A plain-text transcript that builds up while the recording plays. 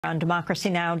On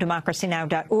Democracy Now!,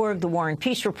 democracynow.org, The War and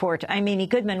Peace Report. I'm Amy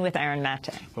Goodman with Aaron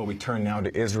Matte. Well, we turn now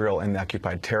to Israel and the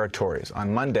occupied territories.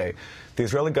 On Monday, the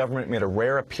Israeli government made a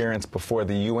rare appearance before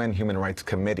the UN Human Rights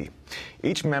Committee.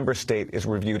 Each member state is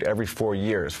reviewed every 4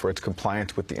 years for its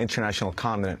compliance with the International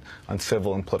Covenant on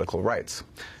Civil and Political Rights.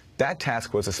 That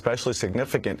task was especially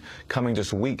significant, coming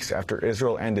just weeks after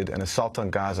Israel ended an assault on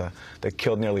Gaza that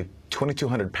killed nearly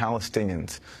 2,200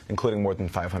 Palestinians, including more than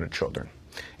 500 children.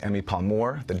 Emmy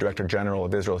Palmore, the Director General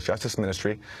of Israel's Justice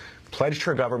Ministry, pledged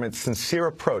her government's sincere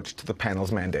approach to the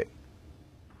panel's mandate.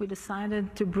 We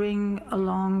decided to bring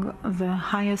along the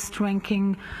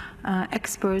highest-ranking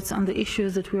experts on the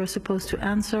issues that we are supposed to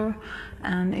answer,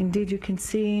 and indeed you can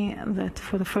see that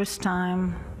for the first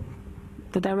time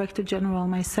the Director General,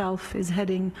 myself, is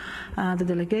heading the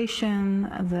delegation.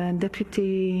 The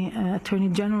Deputy Attorney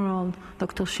General,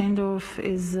 Dr. Scheindorf,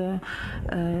 is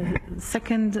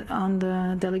second on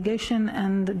the delegation,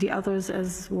 and the others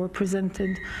as were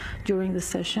presented during the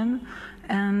session.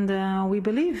 And we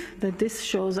believe that this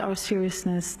shows our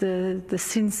seriousness, the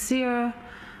sincere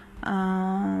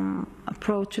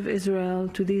approach of Israel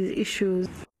to these issues.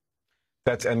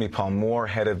 That's Emmy Palmore,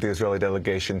 head of the Israeli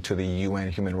delegation to the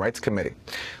UN Human Rights Committee.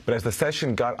 But as the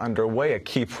session got underway, a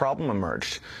key problem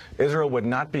emerged. Israel would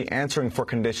not be answering for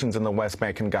conditions in the West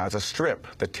Bank and Gaza Strip,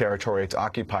 the territory it's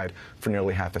occupied for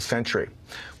nearly half a century.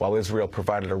 While Israel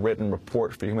provided a written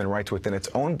report for human rights within its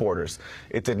own borders,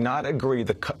 it did not agree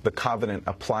the covenant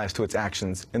applies to its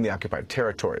actions in the occupied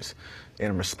territories.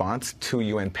 In response, 2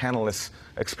 UN panelists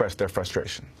expressed their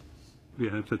frustration. We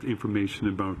have that information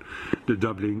about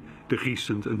the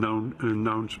recent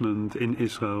announcement in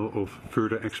Israel of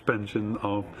further expansion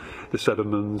of the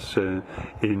settlements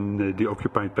in the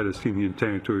occupied Palestinian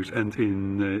territories and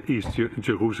in East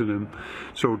Jerusalem.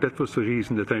 So that was the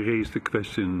reason that I raised the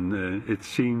question. It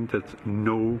seemed that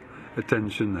no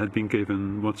attention had been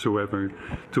given whatsoever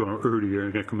to our earlier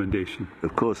recommendation.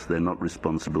 Of course, they're not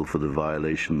responsible for the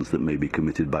violations that may be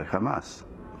committed by Hamas.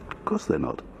 Of course they're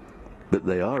not. But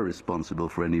they are responsible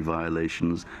for any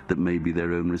violations that may be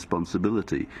their own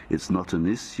responsibility. It's not an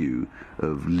issue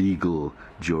of legal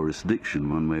jurisdiction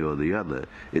one way or the other.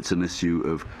 It's an issue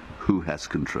of who has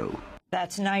control.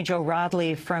 That's Nigel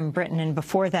Rodley from Britain, and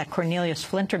before that, Cornelius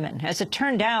Flinterman. As it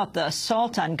turned out, the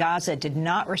assault on Gaza did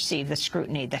not receive the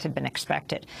scrutiny that had been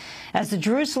expected. As the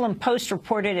Jerusalem Post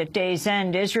reported at day's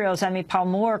end, Israel's Emmy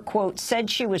Palmore, quote, said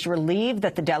she was relieved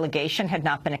that the delegation had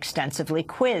not been extensively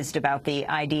quizzed about the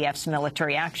IDF's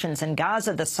military actions in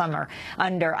Gaza this summer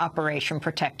under Operation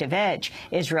Protective Edge.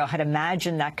 Israel had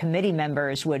imagined that committee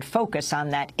members would focus on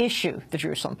that issue, the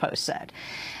Jerusalem Post said.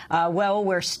 Well,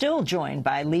 we're still joined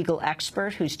by a legal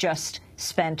expert who's just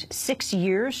spent 6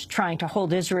 years trying to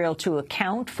hold Israel to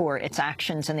account for its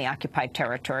actions in the occupied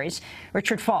territories.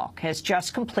 Richard Falk has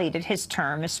just completed his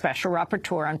term as Special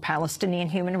Rapporteur on Palestinian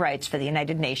human rights for the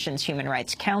United Nations Human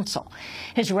Rights Council.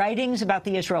 His writings about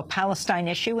the Israel-Palestine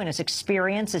issue and his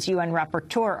experience as UN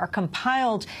Rapporteur are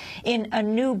compiled in a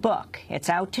new book. It's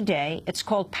out today. It's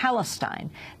called Palestine,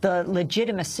 The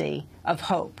Legitimacy of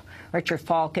Hope. Richard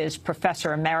Falk is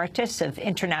Professor Emeritus of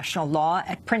International Law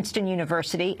at Princeton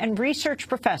University and Research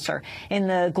Professor in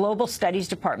the Global Studies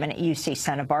Department at UC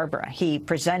Santa Barbara. He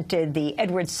presented the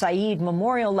Edward Said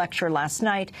Memorial Lecture last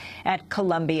night at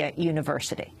Columbia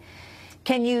University.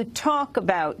 Can you talk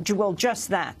about, well, just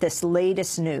that, this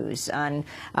latest news on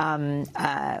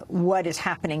what is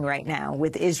happening right now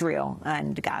with Israel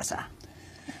and Gaza?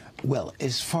 Well,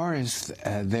 as far as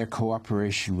their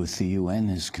cooperation with the UN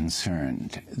is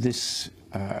concerned, this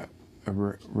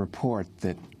report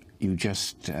that you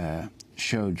just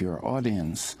showed your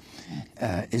audience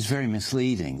is very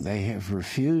misleading. They have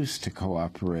refused to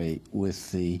cooperate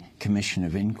with the Commission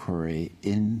of Inquiry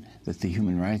that the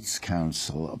Human Rights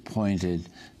Council appointed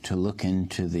to look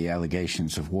into the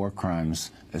allegations of war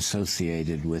crimes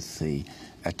associated with the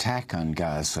attack on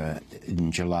Gaza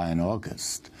in July and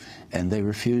August. And they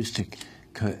refused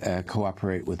to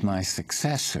cooperate with my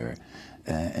successor,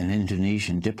 an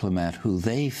Indonesian diplomat who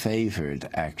they favored,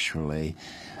 actually,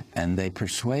 and they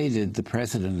persuaded the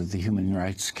president of the Human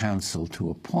Rights Council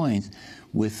to appoint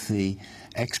with the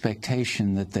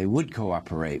expectation that they would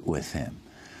cooperate with him.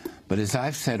 But as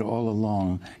I've said all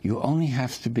along, you only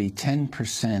have to be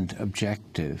 10%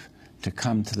 objective to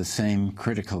come to the same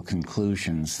critical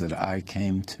conclusions that I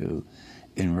came to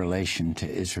in relation to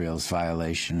Israel's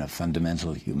violation of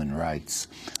fundamental human rights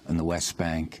in the West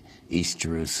Bank, East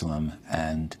Jerusalem,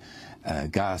 and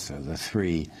Gaza, the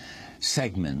 3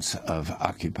 segments of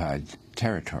occupied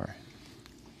territory.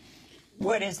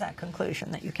 What is that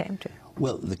conclusion that you came to?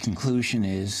 Well, the conclusion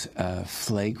is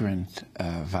flagrant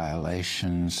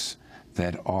violations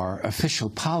that are official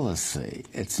policy.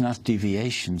 It's not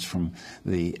deviations from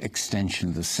the extension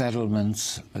of the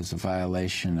settlements as a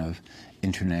violation of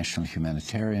international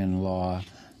humanitarian law,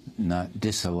 not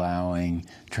disallowing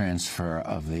transfer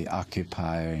of the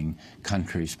occupying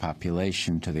country's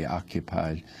population to the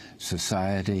occupied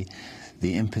society,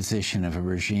 the imposition of a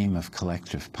regime of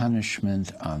collective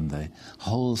punishment on the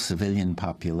whole civilian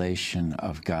population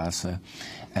of Gaza,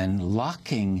 and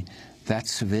locking that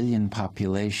civilian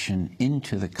population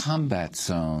into the combat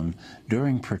zone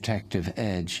during protective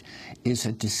edge is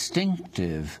a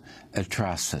distinctive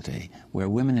atrocity where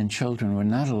women and children were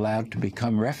not allowed to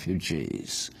become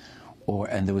refugees,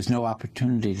 and there was no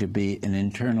opportunity to be an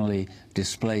internally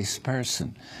displaced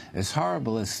person. As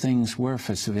horrible as things were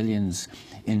for civilians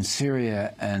in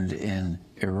Syria and in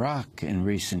Iraq in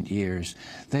recent years,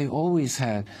 they always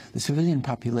had, the civilian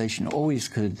population always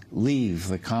could leave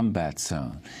the combat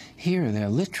zone. Here, they're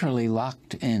literally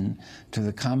locked in to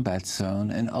the combat zone,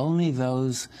 and only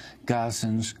those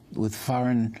Gazans with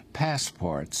foreign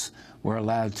passports were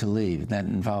allowed to leave. That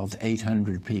involved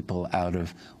 800 people out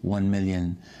of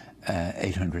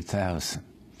 1,800,000.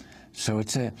 So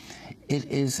it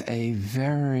is a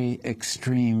very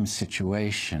extreme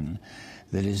situation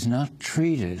that is not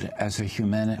treated as a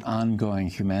ongoing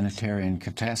humanitarian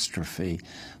catastrophe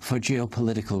for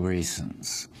geopolitical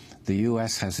reasons. The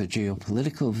U.S. has a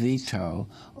geopolitical veto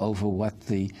over what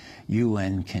the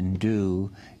UN can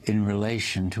do in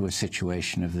relation to a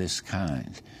situation of this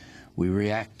kind. We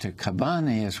react to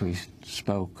Kobani, as we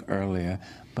spoke earlier,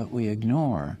 but we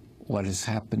ignore what is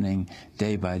happening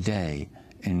day by day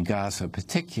in Gaza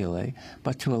particularly,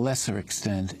 but to a lesser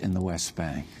extent in the West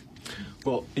Bank.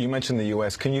 Well, you mentioned the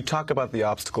U.S. Can you talk about the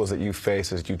obstacles that you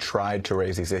face as you tried to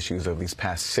raise these issues over these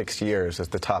past 6 years as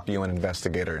the top UN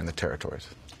investigator in the territories?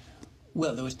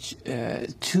 Well, there were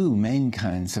two main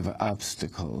kinds of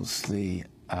obstacles.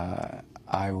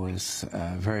 I was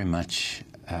very much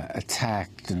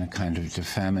attacked in a kind of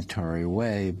defamatory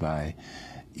way by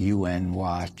UN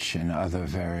Watch and other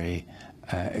very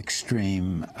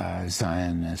extreme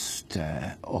Zionist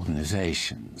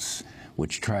organizations,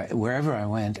 which wherever I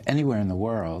went, anywhere in the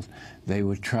world, they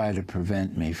would try to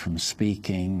prevent me from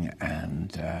speaking,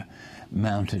 and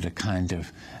mounted a kind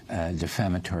of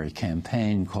defamatory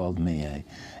campaign, called me an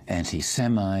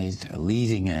anti-Semite, a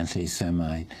leading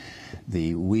anti-Semite.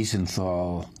 The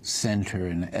Wiesenthal Center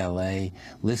in L.A.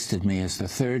 listed me as the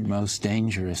third most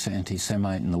dangerous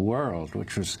anti-Semite in the world,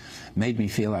 which made me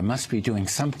feel I must be doing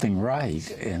something right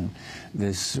in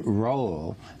this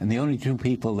role. And the only two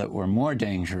people that were more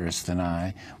dangerous than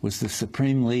I was the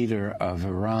supreme leader of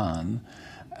Iran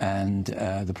and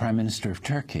the Prime Minister of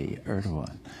Turkey,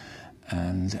 Erdogan.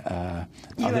 And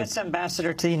U.S.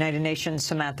 Ambassador to the United Nations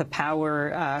Samantha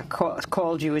Power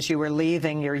called you as you were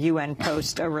leaving your UN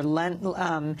post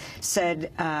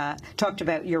talked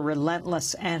about your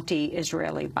relentless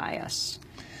anti-Israeli bias.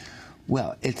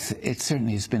 Well, it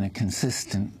certainly has been a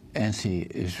consistent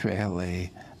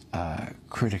anti-Israeli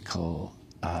critical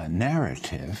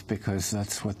narrative, because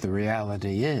that's what the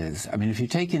reality is. I mean, if you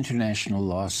take international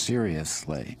law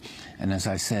seriously, and as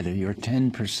I said, if you're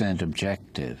 10%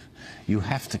 objective, you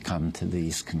have to come to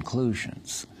these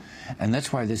conclusions. And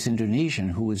that's why this Indonesian,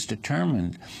 who was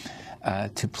determined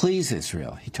to please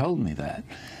Israel, he told me that,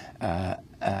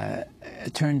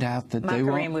 it turned out that they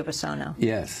were... Makarim Wibisono.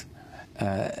 Yes.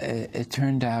 It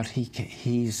turned out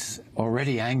he's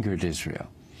already angered Israel.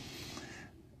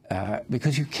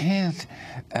 Because you can't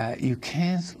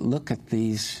look at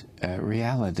these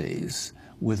realities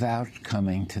without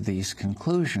coming to these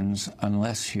conclusions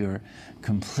unless you're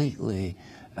completely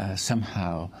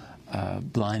somehow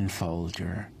blindfold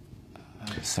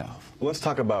yourself. Let's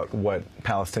talk about what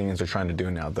Palestinians are trying to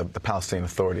do now, the Palestinian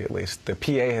Authority at least. The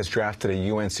PA has drafted a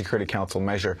UN Security Council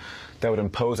measure that would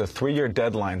impose a 3-year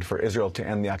deadline for Israel to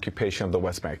end the occupation of the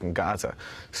West Bank and Gaza.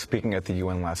 Speaking at the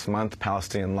UN last month,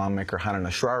 Palestinian lawmaker Hanan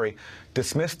Ashrawi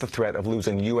dismissed the threat of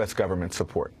losing U.S. government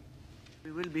support.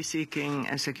 We will be seeking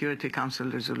a Security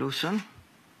Council resolution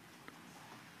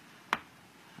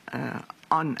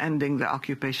on ending the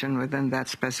occupation within that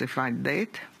specified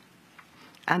date,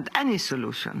 and any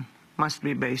solution must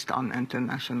be based on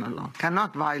international law,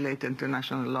 cannot violate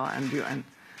international law and UN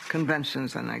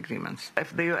conventions and agreements.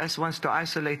 If the U.S. wants to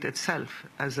isolate itself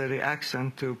as a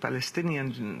reaction to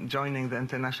Palestinians joining the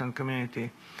international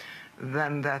community,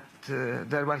 then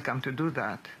they're welcome to do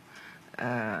that.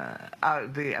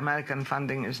 The American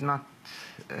funding is not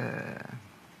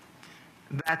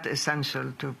that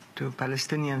essential to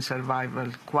Palestinian survival.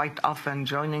 Quite often,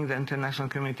 joining the international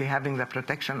community, having the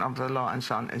protection of the law and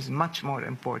so on, is much more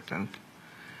important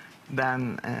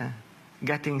than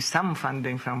getting some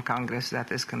funding from Congress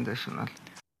that is conditional.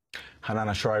 Hanan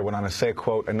Ashari went on to say,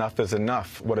 quote, "Enough is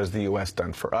enough. What has the U.S.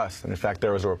 done for us?" And in fact,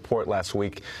 there was a report last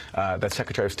week that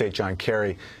Secretary of State John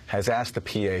Kerry has asked the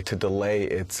PA to delay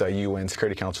its UN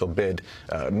Security Council bid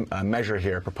measure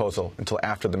here, proposal, until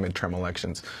after the midterm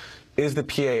elections. Is the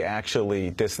PA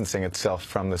actually distancing itself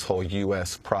from this whole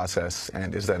U.S. process,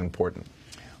 and is that important?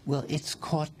 Well, it's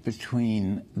caught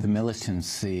between the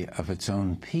militancy of its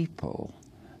own people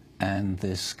and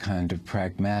this kind of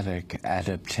pragmatic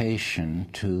adaptation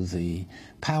to the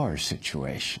power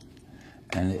situation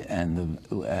and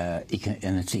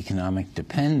its economic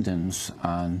dependence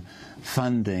on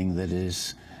funding that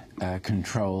is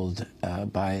controlled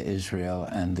by Israel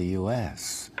and the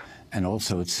U.S. And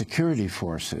also its security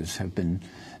forces have been,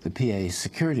 the PA's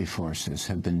security forces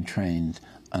have been trained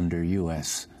under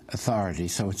U.S. authority.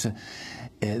 So it's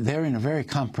they're in a very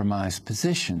compromised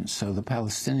position. So the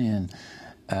Palestinian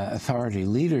Authority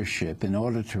leadership, in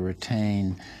order to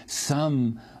retain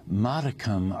some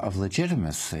modicum of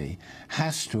legitimacy,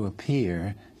 has to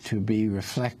appear to be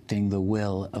reflecting the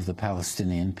will of the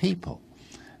Palestinian people.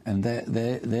 And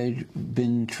they've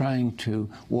been trying to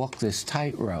walk this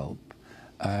tightrope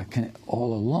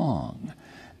all along,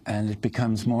 and it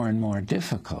becomes more and more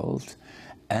difficult.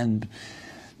 And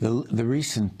the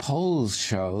recent polls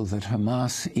show that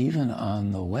Hamas, even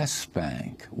on the West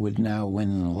Bank, would now win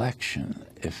an election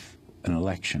if an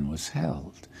election was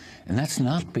held. And that's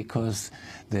not because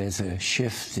there's a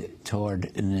shift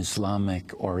toward an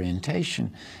Islamic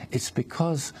orientation. It's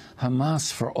because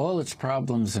Hamas, for all its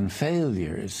problems and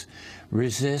failures,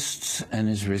 resists and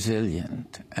is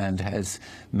resilient and has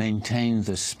maintained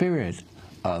the spirit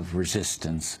of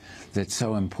resistance that's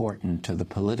so important to the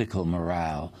political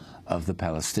morale of the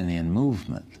Palestinian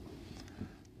movement.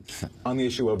 On the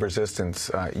issue of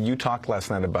resistance, you talked last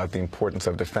night about the importance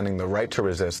of defending the right to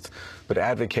resist, but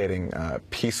advocating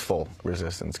peaceful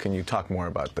resistance. Can you talk more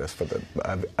about this for the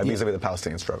vis-a-vis the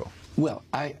Palestinian struggle? Well,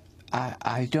 I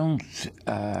don't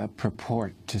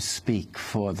purport to speak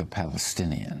for the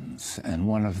Palestinians, and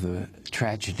one of the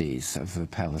tragedies of the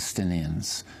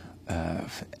Palestinians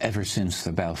ever since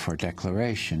the Balfour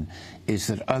Declaration is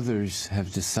that others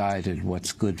have decided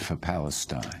what's good for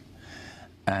Palestine.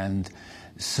 And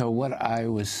so what I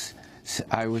was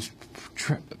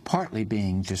partly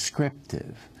being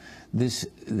descriptive.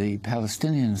 The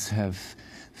Palestinians have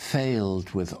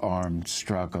failed with armed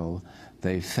struggle.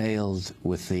 They failed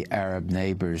with the Arab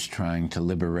neighbors trying to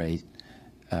liberate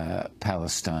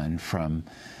Palestine from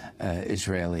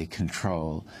Israeli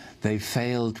control. They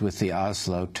failed with the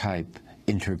Oslo-type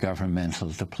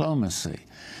intergovernmental diplomacy.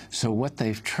 So what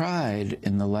they've tried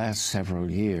in the last several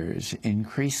years,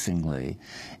 increasingly,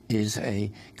 is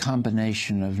a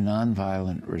combination of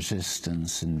nonviolent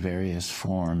resistance in various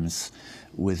forms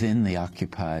within the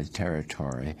occupied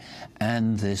territory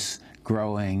and this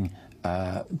growing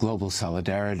global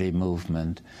solidarity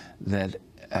movement that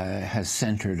has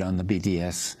centered on the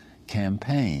BDS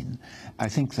campaign. I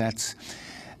think that's,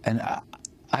 and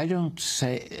I don't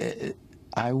say,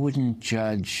 I wouldn't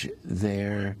judge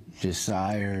their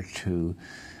desire to,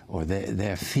 or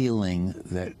their feeling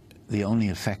that the only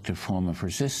effective form of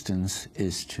resistance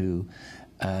is to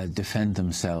defend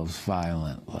themselves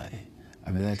violently.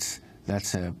 I mean,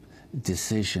 that's a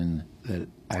decision that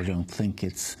I don't think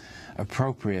it's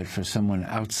appropriate for someone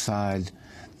outside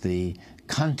the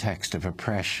context of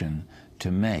oppression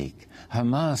to make.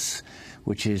 Hamas,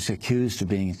 which is accused of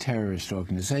being a terrorist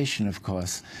organization, of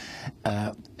course,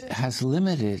 has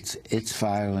limited its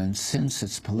violence since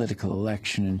its political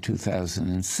election in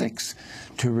 2006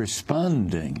 to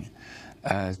responding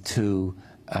to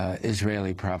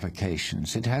Israeli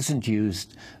provocations. It hasn't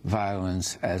used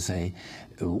violence as a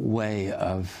way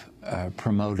of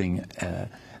promoting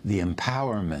the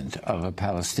empowerment of a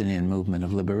Palestinian movement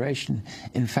of liberation.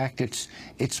 In fact,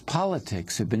 its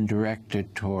politics have been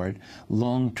directed toward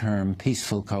long-term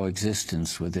peaceful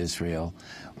coexistence with Israel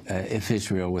if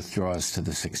Israel withdraws to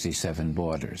the 67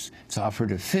 borders. It's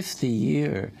offered a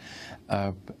 50-year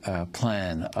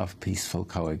plan of peaceful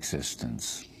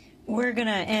coexistence. We're going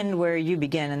to end where you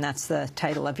begin, and that's the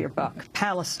title of your book,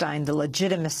 Palestine, the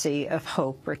Legitimacy of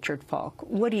Hope, Richard Falk.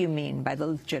 What do you mean by the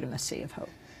legitimacy of hope?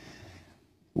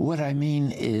 What I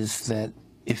mean is that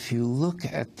if you look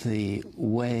at the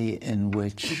way in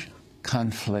which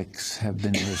conflicts have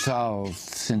been resolved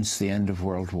since the end of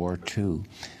World War II,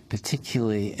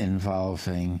 particularly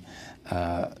involving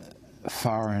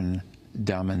foreign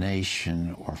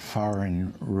domination or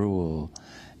foreign rule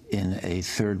in a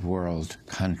third world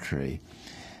country,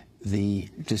 the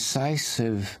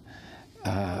decisive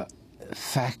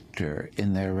factor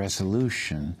in their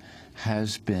resolution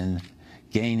has been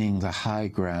gaining the high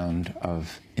ground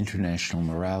of international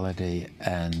morality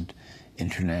and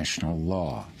international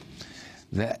law.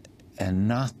 And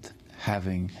not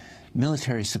having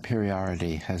military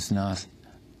superiority has not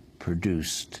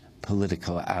produced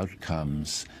political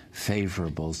outcomes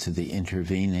favorable to the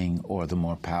intervening or the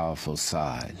more powerful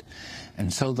side.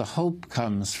 And so the hope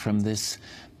comes from this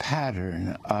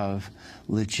pattern of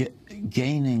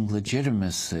gaining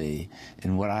legitimacy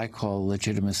in what I call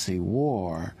legitimacy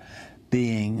war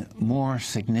being more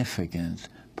significant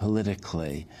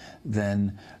politically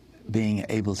than being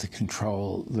able to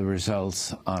control the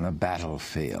results on a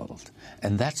battlefield.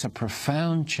 And that's a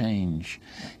profound change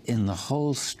in the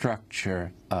whole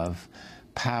structure of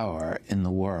power in the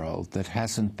world that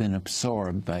hasn't been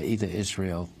absorbed by either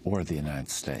Israel or the United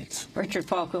States. Richard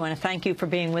Falk, we want to thank you for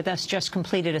being with us. Just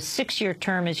completed a 6-year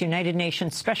term as United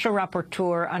Nations Special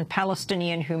Rapporteur on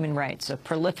Palestinian human rights. A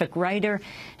prolific writer,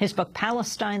 his book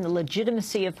Palestine, The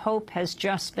Legitimacy of Hope, has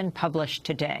just been published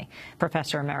today.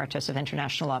 Professor Emeritus of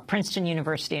International Law at Princeton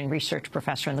University and Research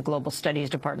Professor in the Global Studies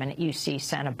Department at UC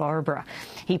Santa Barbara.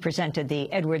 He presented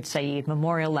the Edward Said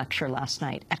Memorial Lecture last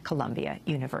night at Columbia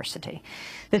University.